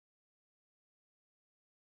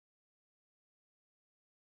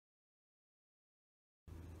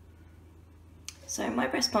So my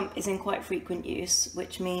breast pump is in quite frequent use,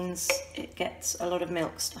 which means it gets a lot of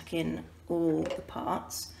milk stuck in all the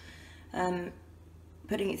parts.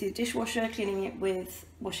 Putting it through the dishwasher, cleaning it with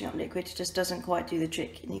washing up liquid just doesn't quite do the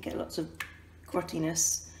trick, and you get lots of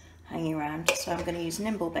grottiness hanging around. So I'm going to use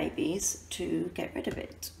Nimble Babies to get rid of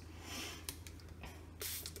it.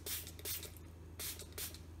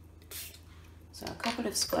 So a couple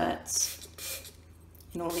of squirts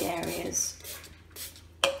in all the areas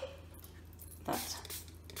that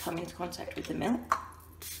come into contact with the milk.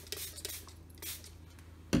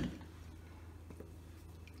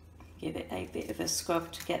 Give it a bit of a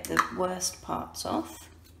scrub to get the worst parts off.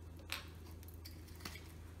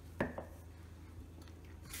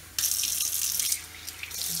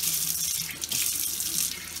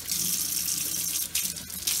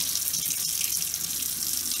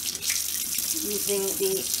 Using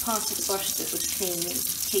the part of the brush that was clean,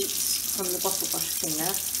 heats from the bottle brush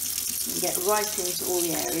cleaner, and get right into all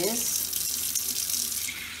the areas.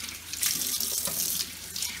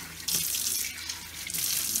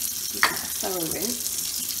 Give that a thorough rinse.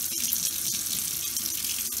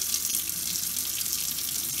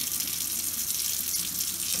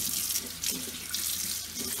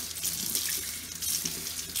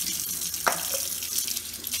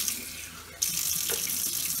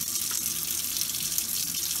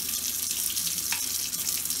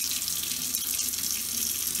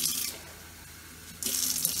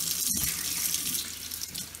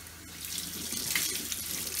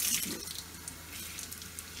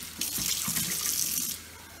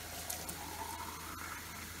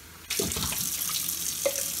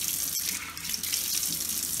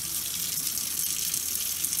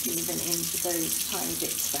 Even into those tiny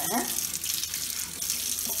bits there.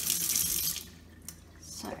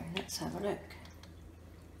 So let's have a look.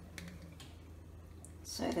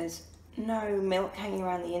 So there's no milk hanging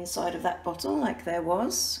around the inside of that bottle like there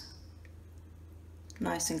was.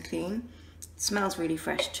 Nice and clean. It smells really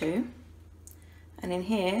fresh too. And in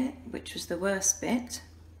here, which was the worst bit,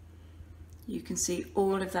 you can see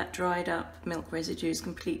all of that dried up milk residues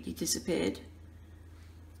completely disappeared.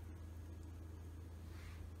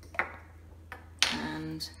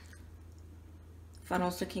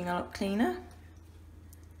 Funnel's looking a lot cleaner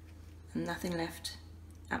and nothing left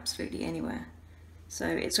absolutely anywhere. So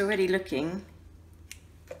it's already looking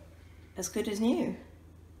as good as new.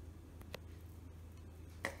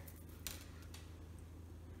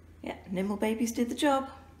 Yeah, Nimble Babies did the job.